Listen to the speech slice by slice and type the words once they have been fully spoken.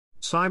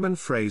Simon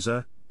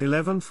Fraser,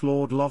 11th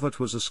Lord Lovat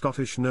was a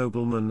Scottish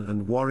nobleman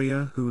and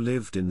warrior who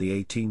lived in the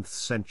 18th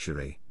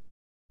century.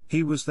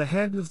 He was the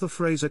head of the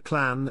Fraser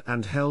clan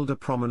and held a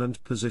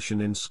prominent position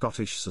in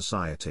Scottish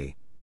society.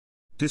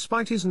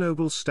 Despite his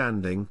noble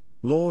standing,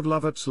 Lord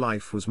Lovat's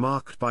life was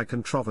marked by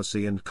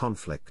controversy and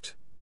conflict.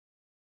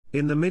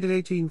 In the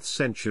mid-18th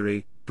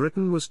century,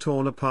 Britain was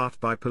torn apart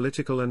by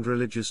political and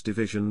religious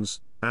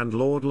divisions, and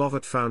Lord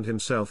Lovat found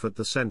himself at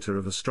the centre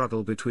of a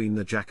struggle between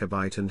the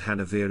Jacobite and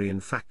Hanoverian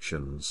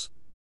factions.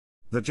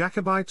 The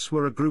Jacobites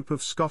were a group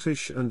of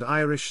Scottish and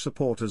Irish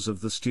supporters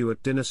of the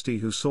Stuart dynasty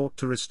who sought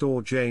to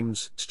restore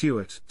James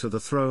Stuart to the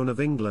throne of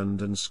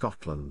England and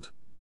Scotland.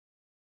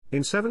 In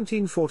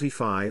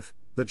 1745,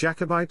 the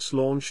Jacobites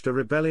launched a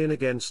rebellion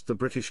against the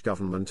British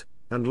government,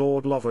 and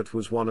Lord Lovat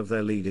was one of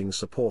their leading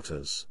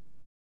supporters.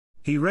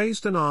 He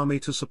raised an army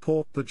to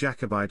support the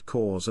Jacobite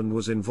cause and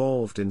was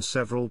involved in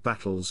several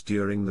battles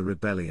during the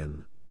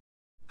rebellion.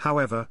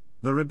 However,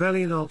 the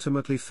rebellion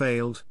ultimately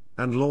failed,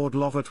 and Lord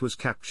Lovat was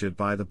captured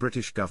by the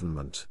British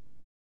government.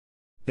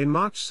 In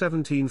March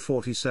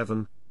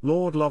 1747,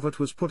 Lord Lovat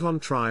was put on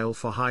trial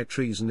for high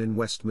treason in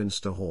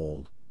Westminster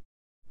Hall.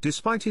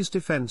 Despite his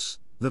defence,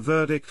 the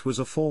verdict was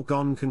a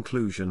foregone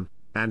conclusion,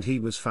 and he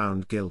was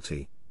found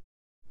guilty.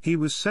 He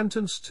was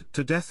sentenced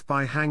to death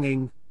by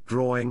hanging,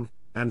 drawing,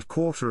 and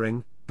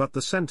quartering, but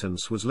the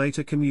sentence was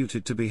later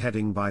commuted to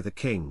beheading by the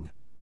king.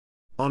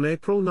 On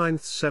April 9,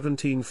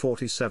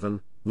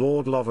 1747,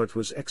 Lord Lovat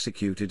was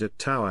executed at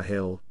Tower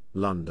Hill,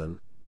 London.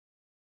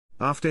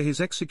 After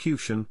his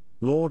execution,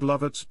 Lord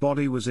Lovat's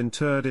body was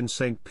interred in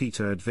St.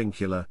 Peter ad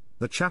Vincula,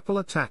 the chapel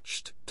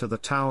attached to the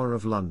Tower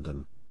of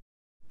London.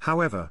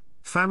 However,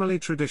 family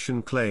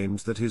tradition claimed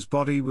that his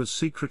body was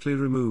secretly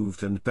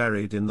removed and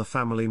buried in the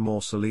family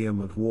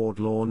mausoleum at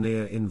Wardlaw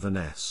near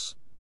Inverness.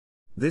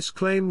 This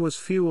claim was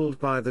fueled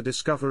by the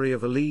discovery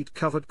of a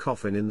lead-covered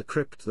coffin in the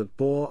crypt that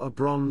bore a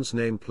bronze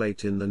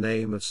nameplate in the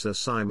name of Sir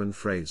Simon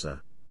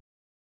Fraser.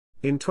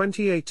 In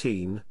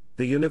 2018,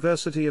 the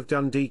University of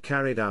Dundee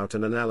carried out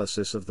an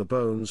analysis of the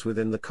bones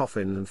within the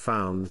coffin and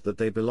found that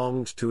they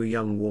belonged to a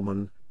young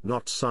woman,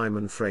 not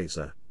Simon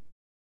Fraser.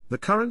 The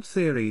current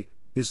theory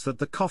is that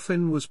the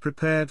coffin was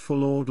prepared for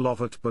Lord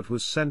Lovat but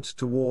was sent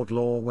to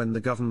Wardlaw when the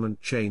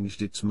government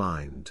changed its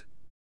mind.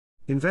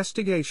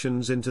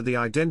 Investigations into the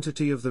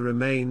identity of the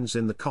remains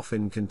in the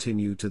coffin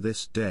continue to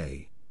this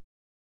day.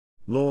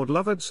 Lord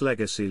Lovat's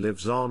legacy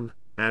lives on,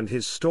 and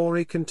his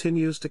story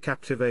continues to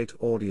captivate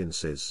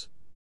audiences.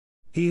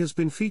 He has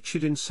been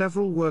featured in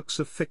several works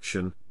of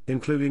fiction,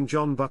 including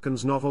John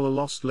Buchan's novel A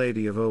Lost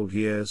Lady of Old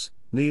Years,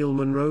 Neil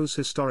Munro's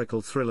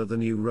historical thriller The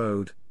New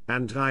Road,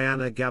 and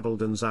Diana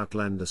Gabaldon's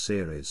Outlander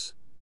series.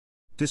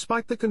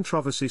 Despite the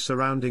controversy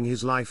surrounding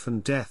his life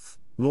and death,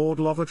 Lord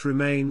Lovat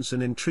remains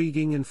an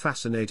intriguing and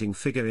fascinating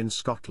figure in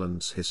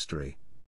Scotland's history.